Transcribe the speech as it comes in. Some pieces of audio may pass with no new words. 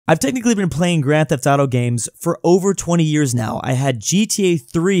I've technically been playing Grand Theft Auto games for over 20 years now. I had GTA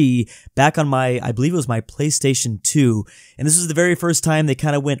 3 back on I believe it was my PlayStation 2, and this was the very first time they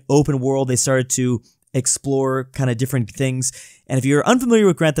kind of went open world. They started to explore kind of different things. And if you're unfamiliar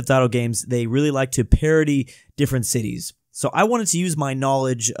with Grand Theft Auto games, they really like to parody different cities. So I wanted to use my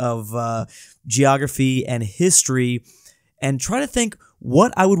knowledge of geography and history and try to think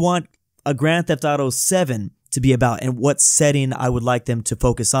what I would want a Grand Theft Auto 7 to be about and what setting I would like them to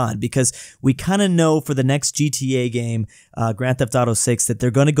focus on, because we kind of know for the next GTA game, Grand Theft Auto 6, that they're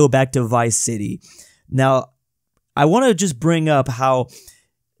going to go back to Vice City. Now, I want to just bring up how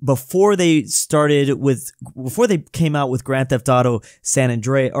before they came out with Grand Theft Auto San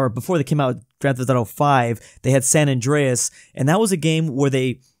Andreas, or before they came out with Grand Theft Auto 5, they had San Andreas, and that was a game where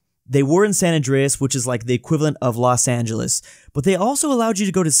they were in San Andreas, which is like the equivalent of Los Angeles, but they also allowed you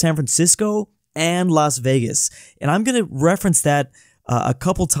to go to San Francisco and Las Vegas. And I'm going to reference that a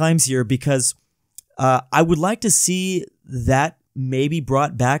couple times here because I would like to see that maybe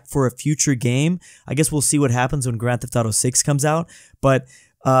brought back for a future game. I guess we'll see what happens when Grand Theft Auto 6 comes out. But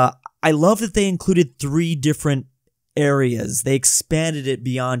I love that they included 3 different areas. They expanded it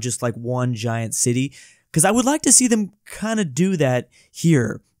beyond just like one giant city, because I would like to see them kind of do that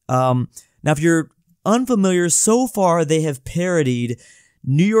here. Now, if you're unfamiliar, so far they have parodied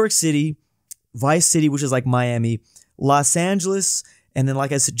New York City, Vice City, which is like Miami, Los Angeles, and then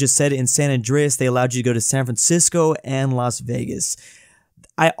like I just said, in San Andreas, they allowed you to go to San Francisco and Las Vegas.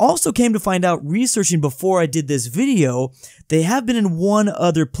 I also came to find out, researching before I did this video, they have been in one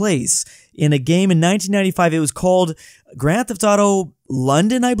other place. In a game in 1995, it was called Grand Theft Auto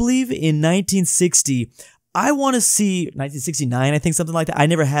London, I believe, in 1960. I want to see, 1969, I think, something like that. I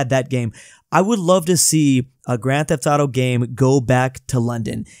never had that game. I would love to see a Grand Theft Auto game go back to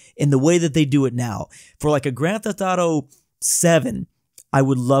London in the way that they do it now. For like a Grand Theft Auto 7, I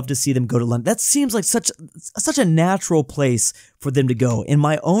would love to see them go to London. That seems like such a natural place for them to go. In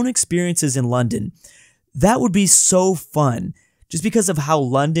my own experiences in London, that would be so fun, just because of how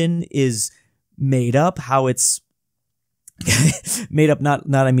London is made up, how it's made up, not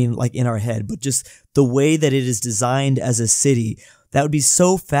I mean like in our head, but just the way that it is designed as a city. That would be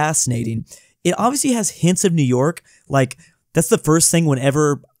so fascinating. It obviously has hints of New York. Like, that's the first thing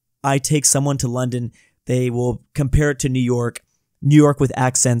whenever I take someone to London, they will compare it to New York with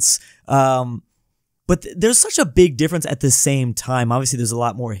accents. But there's such a big difference at the same time. Obviously, there's a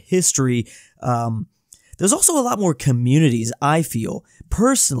lot more history. There's also a lot more communities, I feel.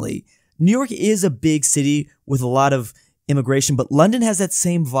 Personally, New York is a big city with a lot of immigration, but London has that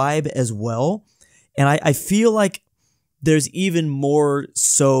same vibe as well. And I feel like there's even more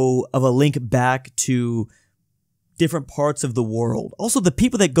so of a link back to different parts of the world. Also, the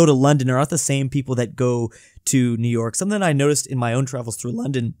people that go to London are not the same people that go to New York. Something I noticed in my own travels through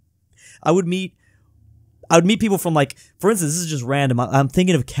London, I would meet people from, like, for instance, this is just random. I'm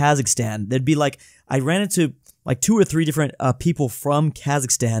thinking of Kazakhstan. There'd be like, I ran into like 2 or 3 different people from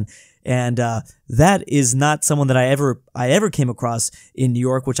Kazakhstan, and that is not someone that I ever came across in New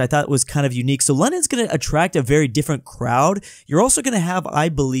York, which I thought was kind of unique. So London's going to attract a very different crowd. You're also going to have, I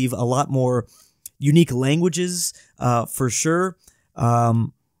believe, a lot more unique languages, for sure.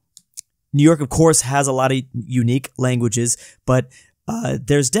 New York, of course, has a lot of unique languages, but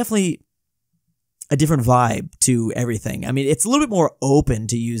there's definitely a different vibe to everything. I mean, it's a little bit more open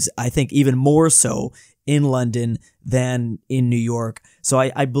to use, I think, even more so in London than in New York. So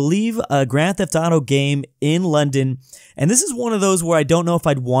I believe a Grand Theft Auto game in London, and this is one of those where I don't know if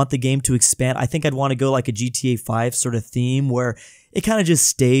I'd want the game to expand. I think I'd want to go like a GTA 5 sort of theme where it kind of just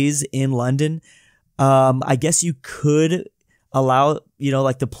stays in London. I guess you could allow,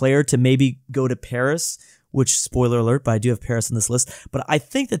 like the player to maybe go to Paris, which, spoiler alert, but I do have Paris on this list. But I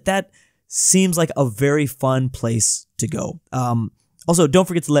think that seems like a very fun place to go. Also, don't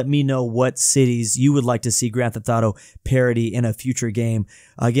forget to let me know what cities you would like to see Grand Theft Auto parody in a future game.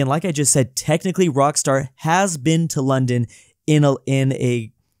 Again, like I just said, technically Rockstar has been to London in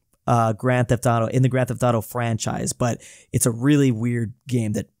a Grand Theft Auto, in the Grand Theft Auto franchise, but it's a really weird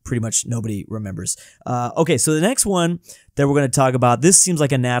game that pretty much nobody remembers. Okay, so the next one that we're going to talk about, this seems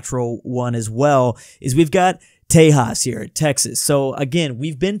like a natural one as well, is we've got Tejas here, Texas. So again,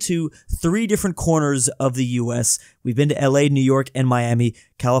 we've been to 3 different corners of the U.S. We've been to LA, New York, and Miami,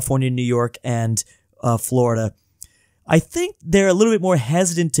 California, New York, and Florida. I think they're a little bit more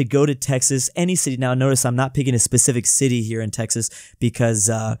hesitant to go to Texas, any city. Now, notice I'm not picking a specific city here in Texas because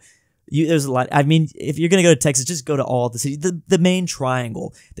there's a lot. I mean, if you're going to go to Texas, just go to all the cities. The main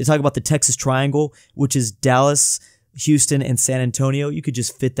triangle. They talk about the Texas Triangle, which is Dallas, Houston, and San Antonio. You could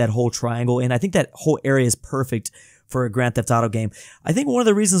just fit that whole triangle in. I think that whole area is perfect for a Grand Theft Auto game. I think one of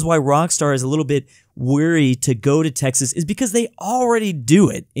the reasons why Rockstar is a little bit weary to go to Texas is because they already do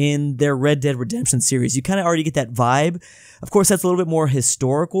it in their Red Dead Redemption series. You kind of already get that vibe. Of course, that's a little bit more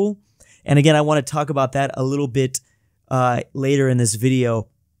historical. And again, I want to talk about that a little bit later in this video.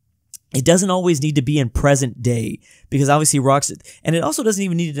 It doesn't always need to be in present day because obviously Rockstar, and it also doesn't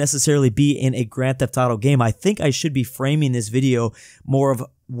even need to necessarily be in a Grand Theft Auto game. I think I should be framing this video more of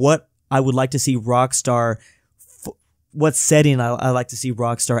what I would like to see Rockstar, what setting I like to see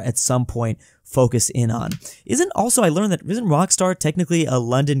Rockstar at some point focus in on. I learned that isn't Rockstar technically a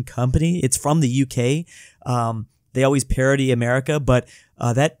London company? It's from the UK. They always parody America, but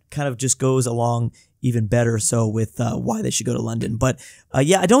that kind of just goes along even better so with why they should go to London. But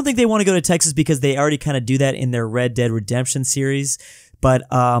yeah, I don't think they want to go to Texas because they already kind of do that in their Red Dead Redemption series. But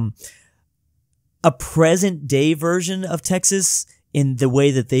a present day version of Texas in the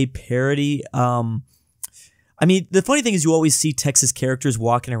way that they parody, I mean, the funny thing is you always see Texas characters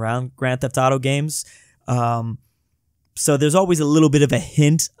walking around Grand Theft Auto games. So there's always a little bit of a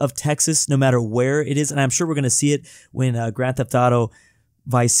hint of Texas no matter where it is. And I'm sure we're going to see it when Grand Theft Auto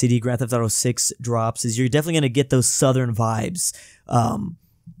Vice City, Grand Theft Auto 6 drops, is you're definitely going to get those southern vibes.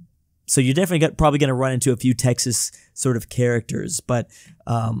 So you're definitely probably going to run into a few Texas sort of characters. But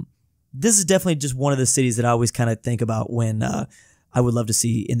this is definitely just one of the cities that I always kind of think about when I would love to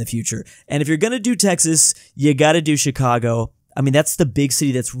see in the future. And if you're going to do Texas, you got to do Chicago. I mean, that's the big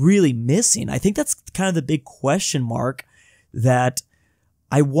city that's really missing. I think that's kind of the big question mark that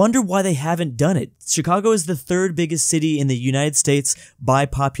I wonder why they haven't done it. Chicago is the third biggest city in the United States by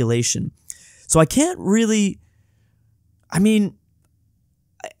population. So I can't really, I mean,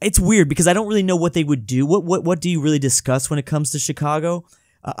 it's weird because I don't really know what they would do. What do you really discuss when it comes to Chicago?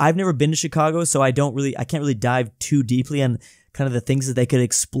 I've never been to Chicago, so I can't really dive too deeply on kind of the things that they could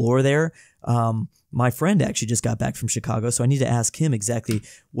explore there. My friend actually just got back from Chicago, so I need to ask him exactly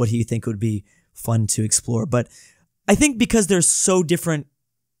what he think would be fun to explore. But I think because they're so different,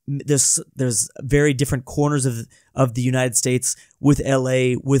 there's very different corners of the United States with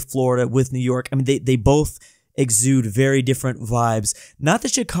LA, with Florida, with New York. I mean, they both exude very different vibes. Not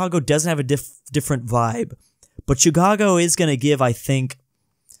that Chicago doesn't have a different vibe, but Chicago is going to give, I think,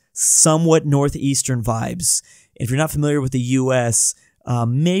 somewhat northeastern vibes. If you're not familiar with the U.S.,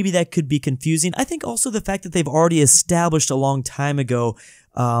 maybe that could be confusing. I think also the fact that they've already established a long time ago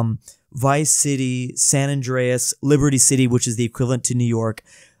Vice City, San Andreas, Liberty City, which is the equivalent to New York.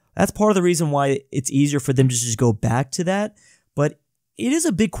 That's part of the reason why it's easier for them to just go back to that. But it is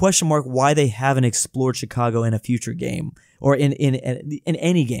a big question mark why they haven't explored Chicago in a future game or in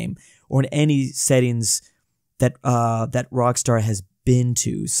any game or in any settings that that Rockstar has been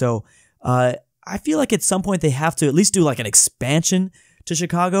to. So I feel like at some point they have to at least do like an expansion to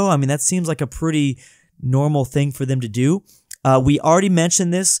Chicago. I mean, that seems like a pretty normal thing for them to do. We already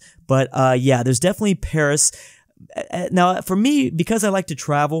mentioned this, but yeah, there's definitely Paris. Now, for me, because I like to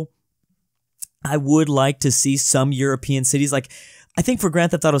travel, I would like to see some European cities. Like, I think for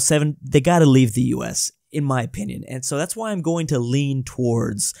Grand Theft Auto 7, they got to leave the US, in my opinion. And so that's why I'm going to lean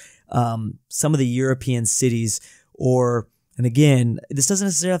towards some of the European cities. And again, this doesn't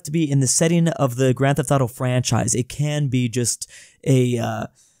necessarily have to be in the setting of the Grand Theft Auto franchise. It can be just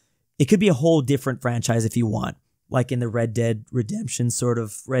it could be a whole different franchise if you want, like in the Red Dead Redemption sort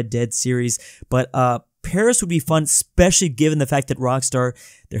of Red Dead series. But Paris would be fun, especially given the fact that Rockstar,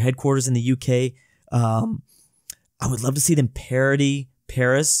 their headquarters in the UK, I would love to see them parody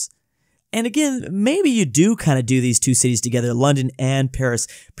Paris. And again, maybe you do kind of do these two cities together, London and Paris.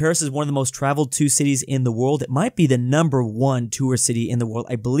 Paris is one of the most traveled two cities in the world. It might be the #1 tour city in the world.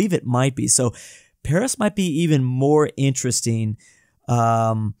 I believe it might be. So Paris might be even more interesting.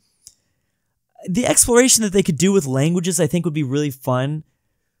 The exploration that they could do with languages, I think, would be really fun.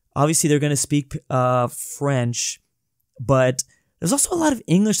 Obviously, they're going to speak French, but there's also a lot of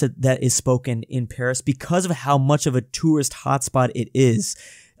English that is spoken in Paris because of how much of a tourist hotspot it is.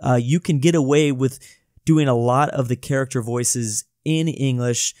 You can get away with doing a lot of the character voices in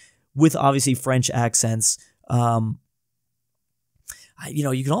English with obviously French accents. You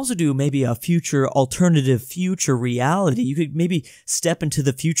can also do maybe a alternative future reality. You could maybe step into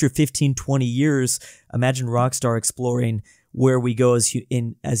the future 15, 20 years. Imagine Rockstar exploring where we go as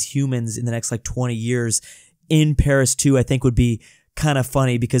humans in the next like 20 years. In Paris too, I think would be kind of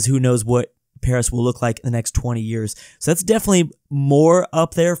funny because who knows what Paris will look like in the next 20 years. So that's definitely more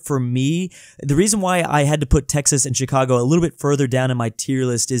up there for me. The reason why I had to put Texas and Chicago a little bit further down in my tier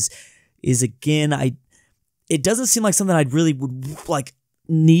list is again, it doesn't seem like something I'd really would like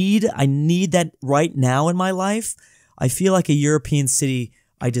need. I need that right now in my life. I feel like a European city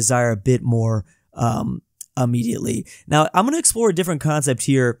I desire a bit more immediately. Now, I'm going to explore a different concept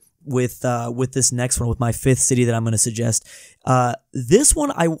here with this next one, with my fifth city that I'm going to suggest. This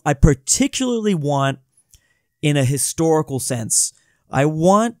one I particularly want in a historical sense. I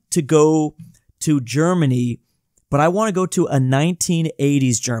want to go to Germany, but I want to go to a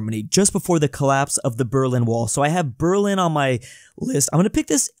 1980s Germany, just before the collapse of the Berlin Wall. So I have Berlin on my list. I'm going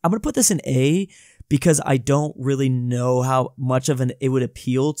to put this in A, because I don't really know how much of it would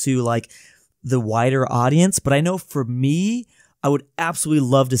appeal to like the wider audience. But I know for me, I would absolutely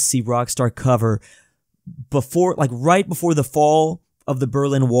love to see Rockstar cover right before the fall of the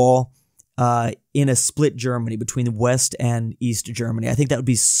Berlin Wall, in a split Germany between West and East Germany. I think that would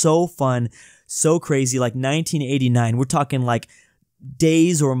be so fun, so crazy. Like 1989, we're talking like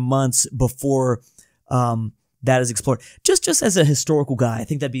days or months before that is explored. Just as a historical guy, I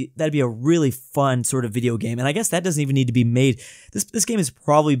think that'd be a really fun sort of video game. And I guess that doesn't even need to be made. This game has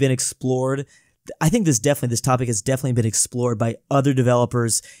probably been explored. I think this topic has definitely been explored by other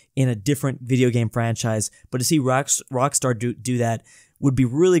developers in a different video game franchise. But to see Rockstar do that would be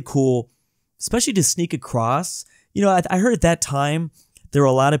really cool, especially to sneak across. You know, I heard at that time there were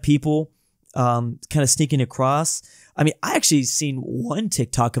a lot of people kind of sneaking across. I mean, I actually seen one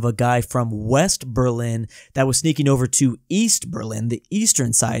TikTok of a guy from West Berlin that was sneaking over to East Berlin, the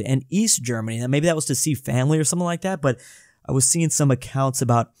eastern side, and East Germany. And maybe that was to see family or something like that. But I was seeing some accounts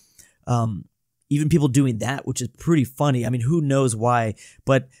about even people doing that, which is pretty funny. I mean, who knows why?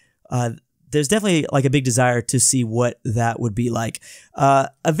 But there's definitely like a big desire to see what that would be like. A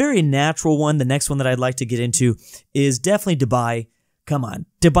very natural one, the next one that I'd like to get into, is definitely Dubai. Come on.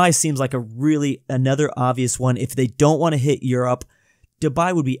 Dubai seems like another obvious one. If they don't want to hit Europe,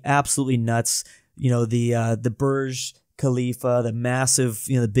 Dubai would be absolutely nuts. You know, the Burj Khalifa, the massive,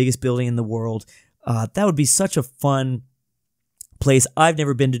 the biggest building in the world. That would be such a fun place. I've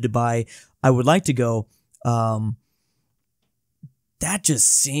never been to Dubai. I would like to go. That just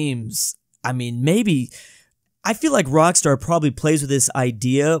seems, maybe, I feel like Rockstar probably plays with this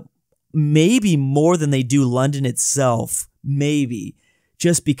idea maybe more than they do London itself. Maybe,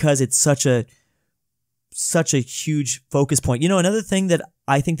 just because it's such a huge focus point. You know, another thing that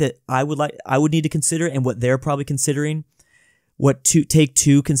I think that I would need to consider, and what they're probably considering, what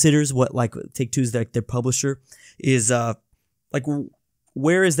Take-Two considers, what like Take-Two is like their publisher, is like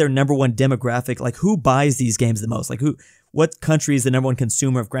where is their number one demographic? Like who buys these games the most? Like what country is the number one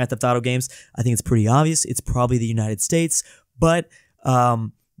consumer of Grand Theft Auto games? I think it's pretty obvious. It's probably the United States, but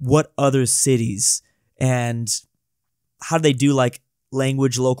what other cities, and how do they do like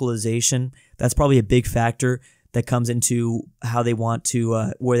language localization? That's probably a big factor that comes into how they want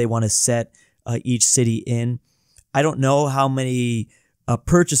to, where they want to set each city in. I don't know how many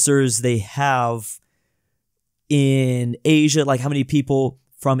purchasers they have in Asia, like how many people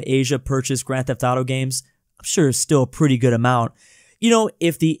from Asia purchase Grand Theft Auto games. I'm sure it's still a pretty good amount. You know,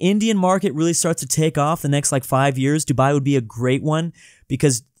 if the Indian market really starts to take off the next like 5 years, Dubai would be a great one,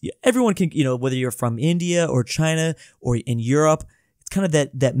 because everyone can, whether you're from India or China or in Europe, it's kind of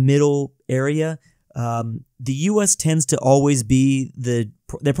that middle area. The U.S. tends to always be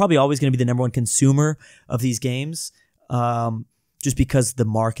they're probably always going to be the number one consumer of these games, just because the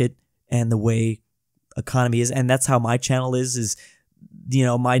market and the way economy is. And that's how my channel is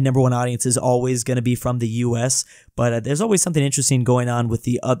my number one audience is always going to be from the U.S., but there's always something interesting going on with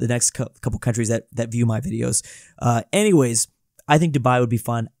the next couple countries that view my videos. Anyways, I think Dubai would be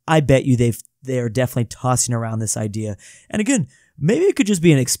fun. I bet you they're definitely tossing around this idea. And again, maybe it could just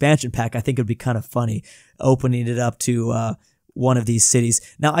be an expansion pack. I think it would be kind of funny opening it up to one of these cities.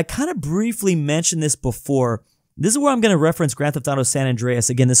 Now, I kind of briefly mentioned this before. This is where I'm going to reference Grand Theft Auto San Andreas.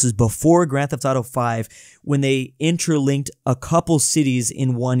 Again, this is before Grand Theft Auto 5, when they interlinked a couple cities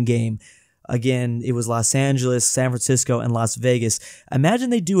in one game. Again, it was Los Angeles, San Francisco, and Las Vegas. Imagine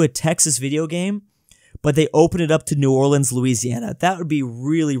they do a Texas video game, but they open it up to New Orleans, Louisiana. That would be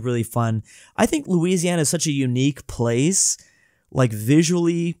really, really fun. I think Louisiana is such a unique place, like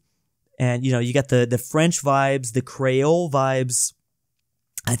visually, and you got the French vibes, the Creole vibes.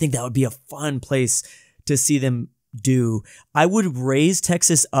 I think that would be a fun place to see them do. I would raise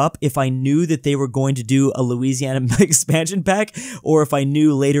Texas up if I knew that they were going to do a Louisiana expansion pack, or if I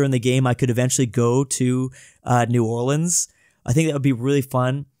knew later in the game I could eventually go to New Orleans. I think that would be really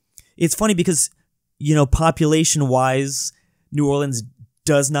fun. It's funny because, population-wise, New Orleans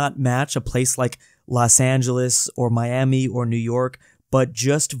does not match a place like Los Angeles or Miami or New York, but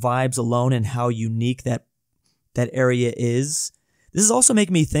just vibes alone and how unique that area is. This is also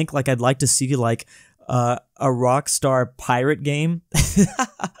making me think like I'd like to see like a Rockstar pirate game.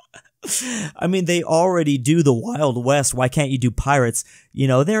 I mean, they already do the Wild West. Why can't you do pirates? You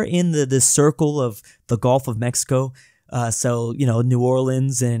know, they're in the circle of the Gulf of Mexico. So, you know, New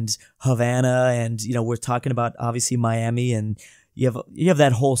Orleans and Havana, and, you know, we're talking about obviously Miami, and you have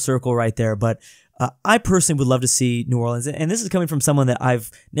that whole circle right there. But I personally would love to see New Orleans. And this is coming from someone that I've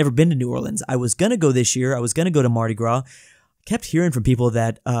never been to New Orleans. I was going to go this year. I was going to go to Mardi Gras. Kept hearing from people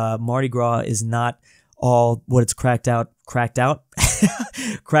that Mardi Gras is not all what it's cracked up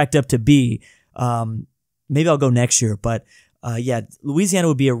to be. Maybe I'll go next year, but yeah, Louisiana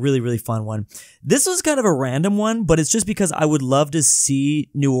would be a really, really fun one. This was kind of a random one, but it's just because I would love to see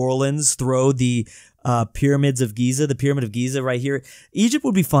New Orleans throw the pyramids of Giza, the Pyramid of Giza right here. Egypt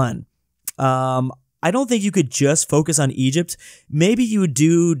would be fun. I don't think you could just focus on Egypt. Maybe you would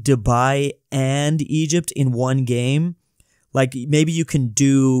do Dubai and Egypt in one game. Like maybe you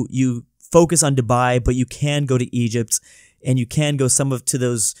focus on Dubai, but you can go to Egypt and you can go to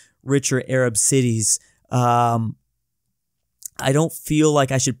those richer Arab cities. I don't feel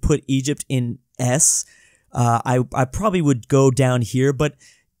like I should put Egypt in S. I probably would go down here, but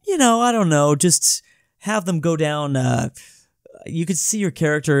you know, I don't know, just have them go down. You could see your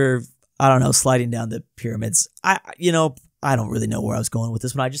character, I don't know, sliding down the pyramids. I don't really know where I was going with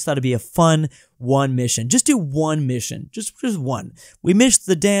this one. I just thought it'd be a fun one mission. Just do one mission. Just one. We missed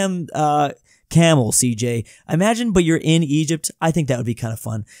the damn camel, CJ. Imagine, but you're in Egypt. I think that would be kind of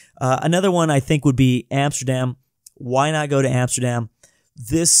fun. Another one I think would be Amsterdam. Why not go to Amsterdam?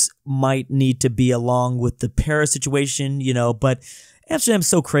 This might need to be along with the Paris situation, you know, but Amsterdam's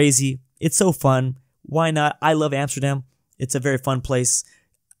so crazy. It's so fun. Why not? I love Amsterdam. It's a very fun place.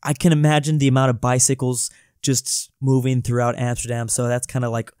 I can imagine the amount of bicycles just moving throughout Amsterdam. So that's kind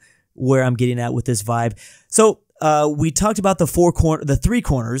of like where I'm getting at with this vibe. So we talked about the three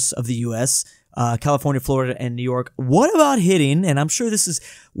corners of the U.S., California, Florida, and New York. What about hitting, and I'm sure this is,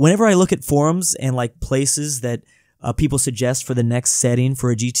 whenever I look at forums and like places that people suggest for the next setting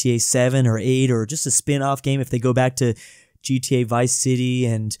for a GTA 7 or 8 or just a spin-off game, if they go back to GTA Vice City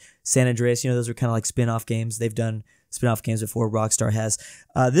and San Andreas, you know, those are kind of like spin-off games. They've done spin-off games before, Rockstar has.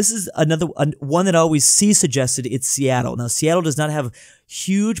 This is another one that I always see suggested. It's Seattle. Now, Seattle does not have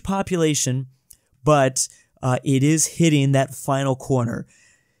huge population, but it is hitting that final corner.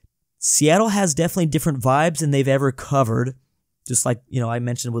 Seattle has definitely different vibes than they've ever covered. Just like, you know, I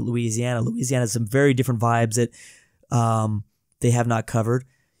mentioned with Louisiana. Louisiana has some very different vibes that they have not covered.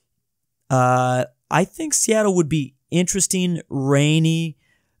 I think Seattle would be interesting, rainy.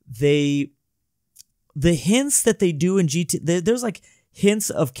 The hints that they do in GTA, there's like hints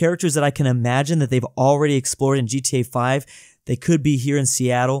of characters that I can imagine that they've already explored in GTA 5. They could be here in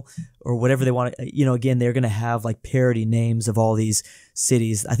Seattle or whatever they want to, you know, again, they're going to have like parody names of all these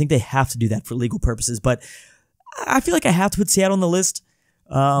cities. I think they have to do that for legal purposes, but I feel like I have to put Seattle on the list.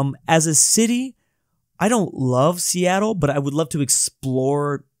 As a city, I don't love Seattle, but I would love to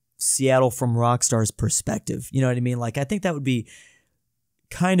explore Seattle from Rockstar's perspective. You know what I mean? Like, I think that would be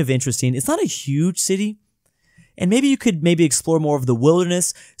kind of interesting. It's not a huge city, and maybe you could explore more of the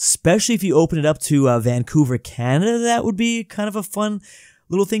wilderness, especially if you open it up to Vancouver, Canada. That would be kind of a fun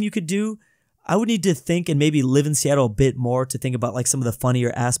little thing you could do. I would need to think and maybe live in Seattle a bit more to think about like some of the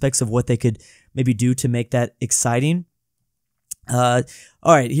funnier aspects of what they could maybe do to make that exciting. All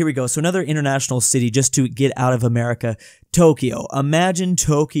right, here we go. So another international city just to get out of America, Tokyo. Imagine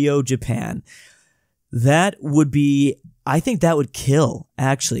Tokyo, Japan. That would be, I think that would kill,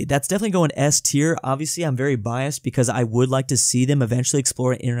 actually. That's definitely going S tier. Obviously, I'm very biased because I would like to see them eventually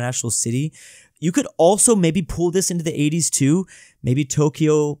explore an international city. You could also maybe pull this into the 80s too. Maybe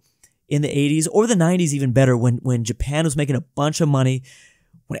Tokyo in the 80s or the 90s even better, when Japan was making a bunch of money,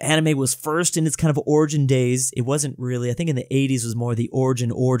 when anime was first in its kind of origin days. It wasn't really, I think in the 80s was more the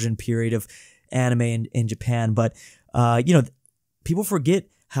origin period of anime in Japan. But, you know, people forget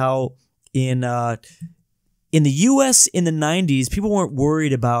how in the US in the 90s, people weren't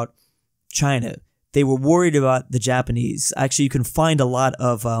worried about China. They were worried about the Japanese. Actually, you can find a lot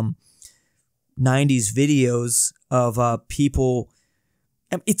of 90s videos of people.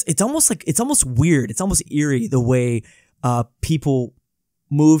 It's almost weird. It's almost eerie the way people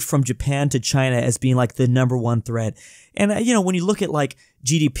moved from Japan to China as being like the number one threat. And you know, when you look at like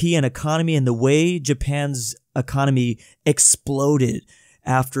GDP and economy and the way Japan's economy exploded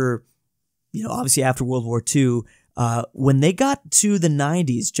after, you know, obviously after World War II, when they got to the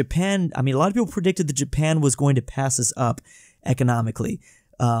 90s, Japan, I mean, a lot of people predicted that Japan was going to pass us up economically.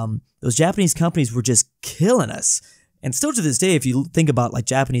 Those Japanese companies were just killing us. And still to this day, if you think about like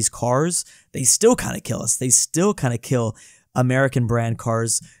Japanese cars, they still kind of kill us. They still kind of kill American brand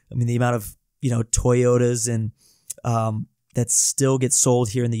cars. I mean, the amount of, you know, Toyotas and that still get sold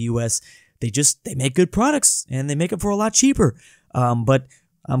here in the US. They make good products and they make them for a lot cheaper. But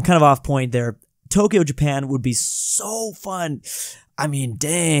I'm kind of off point there. Tokyo, Japan would be so fun. I mean,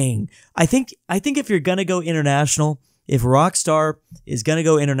 dang. I think if you're gonna go international, if Rockstar is gonna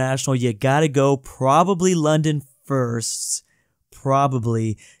go international, you gotta go probably London first.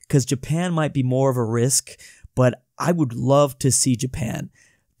 Probably, because Japan might be more of a risk, but I would love to see Japan.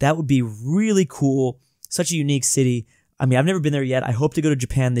 That would be really cool. Such a unique city. I mean, I've never been there yet. I hope to go to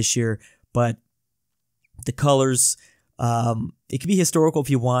Japan this year, but the colors, it could be historical if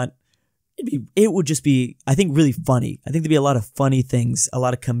you want. It would just be, I think, really funny. I think there'd be a lot of funny things, a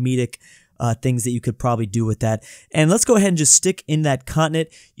lot of comedic things that you could probably do with that. And let's go ahead and just stick in that continent.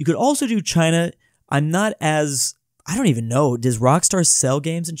 You could also do China. I don't even know. Does Rockstar sell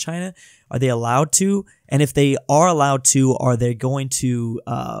games in China? Are they allowed to? And if they are allowed to, are they going to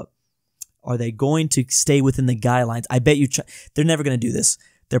stay within the guidelines? I bet you they're never going to do this.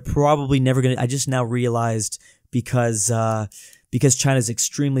 They're probably never going to. I just now realized because China's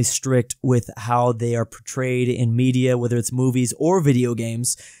extremely strict with how they are portrayed in media, whether it's movies or video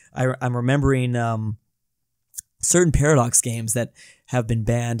games. I'm remembering certain Paradox games that have been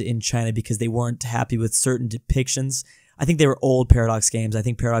banned in China because they weren't happy with certain depictions. I think they were old Paradox games. I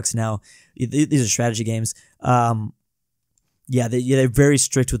think Paradox now, these are strategy games. They're very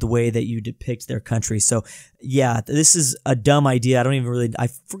strict with the way that you depict their country. So yeah, this is a dumb idea. I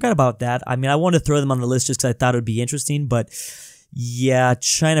forgot about that. I mean, I wanted to throw them on the list just because I thought it would be interesting, but yeah,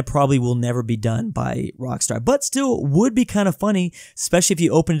 China probably will never be done by Rockstar, but still would be kind of funny, especially if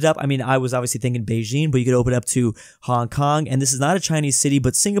you open it up. I mean, I was obviously thinking Beijing, but you could open it up to Hong Kong, and this is not a Chinese city,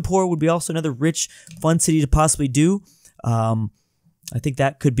 but Singapore would be also another rich, fun city to possibly do. I think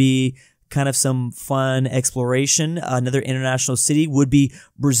that could be kind of some fun exploration. Another international city would be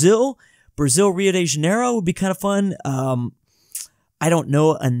Brazil. Rio de Janeiro would be kind of fun. I don't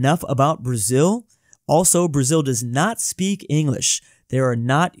know enough about Brazil. Also, Brazil does not speak English. There are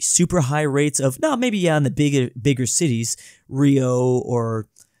not super high rates of, in the bigger cities, Rio or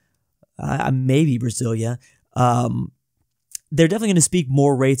maybe Brasilia. They're definitely going to speak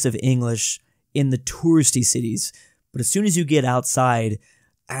more rates of English in the touristy cities. But as soon as you get outside,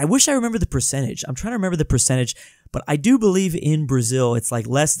 I wish I remember the percentage. I'm trying to remember the percentage, but I do believe in Brazil it's like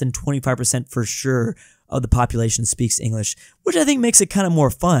less than 25% for sure of the population speaks English, which I think makes it kind of more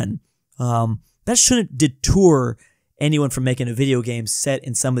fun. That shouldn't deter anyone from making a video game set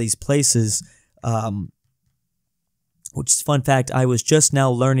in some of these places. Which is fun fact, I was just now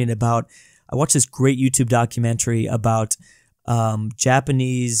learning about, I watched this great YouTube documentary about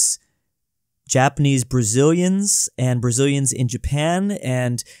Japanese Brazilians and Brazilians in Japan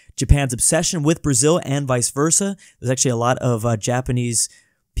and Japan's obsession with Brazil and vice versa. There's actually a lot of Japanese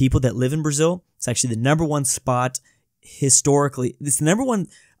people that live in Brazil. It's actually the number one spot historically. It's the number one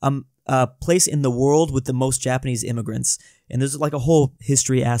place in the world with the most Japanese immigrants. And there's like a whole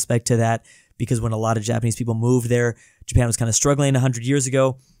history aspect to that because when a lot of Japanese people moved there, Japan was kind of struggling 100 years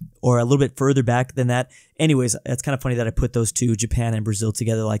ago or a little bit further back than that. Anyways, it's kind of funny that I put those two, Japan and Brazil,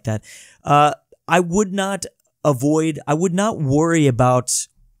 together like that. I would not worry about,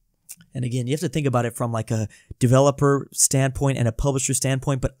 and again, you have to think about it from like a developer standpoint and a publisher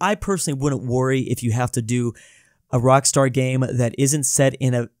standpoint, but I personally wouldn't worry if you have to do a Rockstar game that isn't set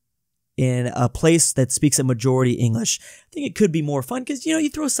in a place that speaks a majority English. I think it could be more fun because, you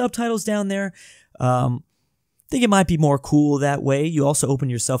throw subtitles down there. I think it might be more cool that way. You also open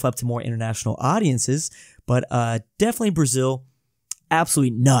yourself up to more international audiences, but definitely Brazil,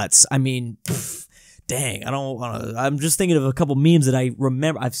 absolutely nuts. I mean, dang, I'm just thinking of a couple memes that I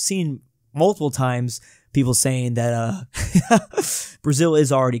remember. I've seen multiple times people saying that Brazil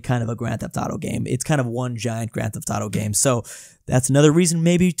is already kind of a Grand Theft Auto game. It's kind of one giant Grand Theft Auto game. So that's another reason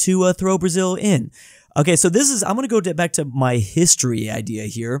maybe to throw Brazil in. Okay, so I'm going to go back to my history idea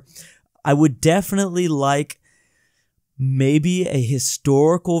here. I would definitely like maybe a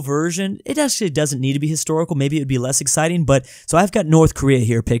historical version. It actually doesn't need to be historical. Maybe it would be less exciting. But so I've got North Korea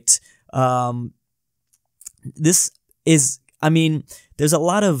here picked. This is, there's a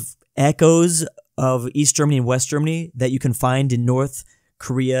lot of echoes of East Germany and West Germany that you can find in North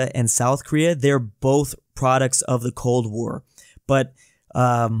Korea and South Korea. They're both products of the Cold War. But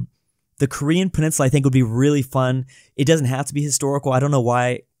the Korean Peninsula, I think, would be really fun. It doesn't have to be historical. I don't know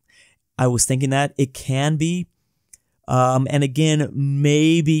why I was thinking that. It can be. And again,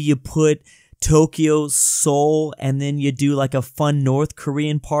 maybe you put Tokyo, Seoul, and then you do like a fun North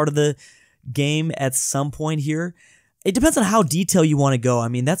Korean part of the game at some point here. It depends on how detailed you want to go.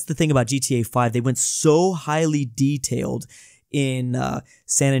 That's the thing about GTA 5. They went so highly detailed in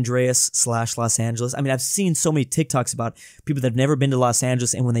San Andreas / Los Angeles. I mean, I've seen so many TikToks about people that have never been to Los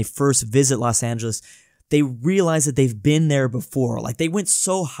Angeles, and when they first visit Los Angeles, they realize that they've been there before. Like, they went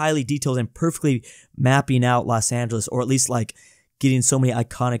so highly detailed and perfectly mapping out Los Angeles, or at least like getting so many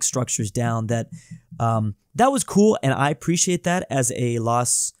iconic structures down that that was cool, and I appreciate that as a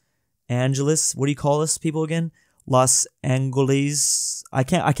Los Angeles. What do you call us people again? Los Angeles. I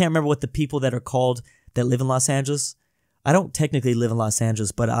can't remember what the people that are called that live in Los Angeles. I don't technically live in Los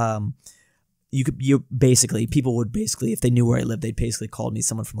Angeles, but people would basically, if they knew where I lived, they'd basically call me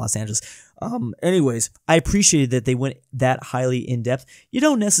someone from Los Angeles. Anyways, I appreciated that they went that highly in depth. You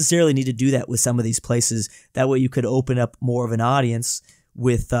don't necessarily need to do that with some of these places. That way you could open up more of an audience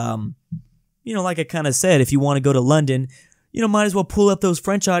with, like I kind of said, if you want to go to London, might as well pull up those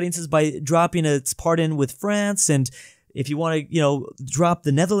French audiences by dropping a part in with France. And if you want to, drop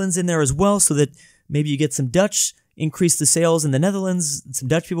the Netherlands in there as well, so that maybe you get some Dutch, increase the sales in the Netherlands, some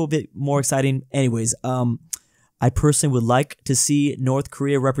Dutch people, a bit more exciting. Anyways, I personally would like to see North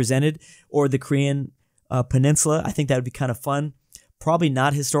Korea represented, or the Korean peninsula. I think that would be kind of fun. Probably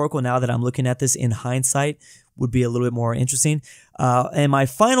not historical now that I'm looking at this in hindsight. Would be a little bit more interesting. And my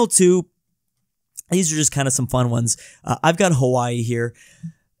final two, these are just kind of some fun ones. I've got Hawaii here.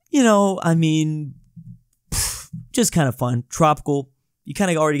 Just kind of fun. Tropical. You kind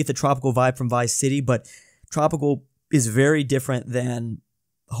of already get the tropical vibe from Vice City, but tropical is very different than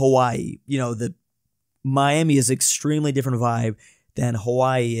Hawaii. The Miami is extremely different vibe than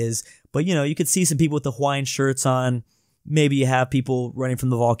Hawaii is. But, you could see some people with the Hawaiian shirts on. Maybe you have people running from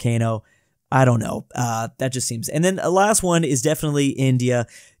the volcano. I don't know. That just seems. And then the last one is definitely India.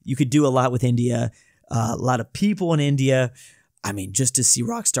 You could do a lot with India. A lot of people in India. I mean, just to see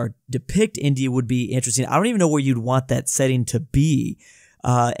Rockstar depict India would be interesting. I don't even know where you'd want that setting to be.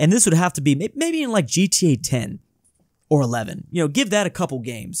 And this would have to be maybe in like GTA 10 or 11. Give that a couple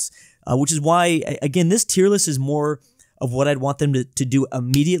games. Which is why, again, this tier list is more of what I'd want them to do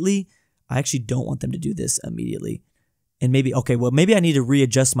immediately. I actually don't want them to do this immediately. And maybe I need to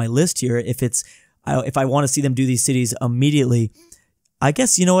readjust my list here if I want to see them do these cities immediately. I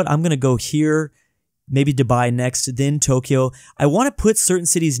guess, you know what? I'm going to go here, maybe Dubai next, then Tokyo. I want to put certain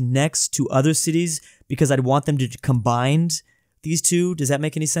cities next to other cities because I'd want them to combine these two. Does that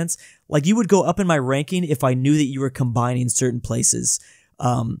make any sense? Like, you would go up in my ranking if I knew that you were combining certain places.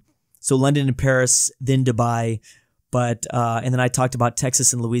 So London and Paris, then Dubai. But, and then I talked about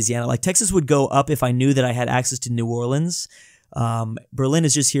Texas and Louisiana. Like, Texas would go up if I knew that I had access to New Orleans. Berlin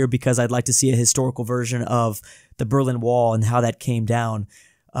is just here because I'd like to see a historical version of the Berlin Wall and how that came down.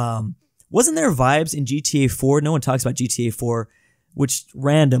 Wasn't there vibes in GTA 4? No one talks about GTA 4, which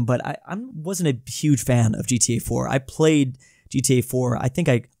random, but I wasn't a huge fan of GTA 4. I played GTA 4. I think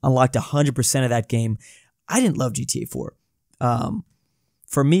I unlocked 100% of that game. I didn't love GTA 4.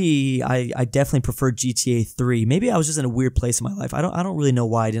 For me, I definitely preferred GTA 3. Maybe I was just in a weird place in my life. I don't really know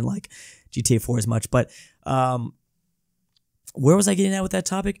why I didn't like GTA 4 as much, but where was I getting at with that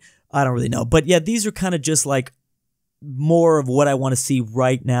topic? I don't really know. But yeah, these are kind of just like more of what I want to see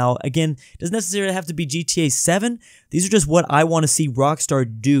right now. Again, it doesn't necessarily have to be GTA 7. These are just what I want to see Rockstar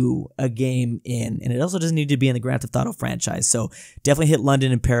do a game in. And it also doesn't need to be in the Grand Theft Auto franchise. So definitely hit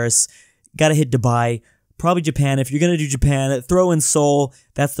London and Paris. Got to hit Dubai. Probably Japan. If you're going to do Japan, throw in Seoul.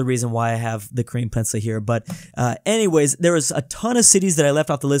 That's the reason why I have the Korean Peninsula here. But anyways, there was a ton of cities that I left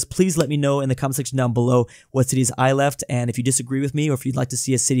off the list. Please let me know in the comment section down below what cities I left. And if you disagree with me, or if you'd like to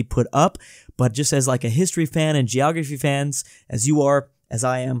see a city put up, but just as like a history fan and geography fans, as you are, as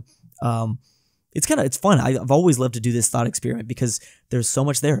I am, it's fun. I've always loved to do this thought experiment because there's so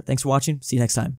much there. Thanks for watching. See you next time.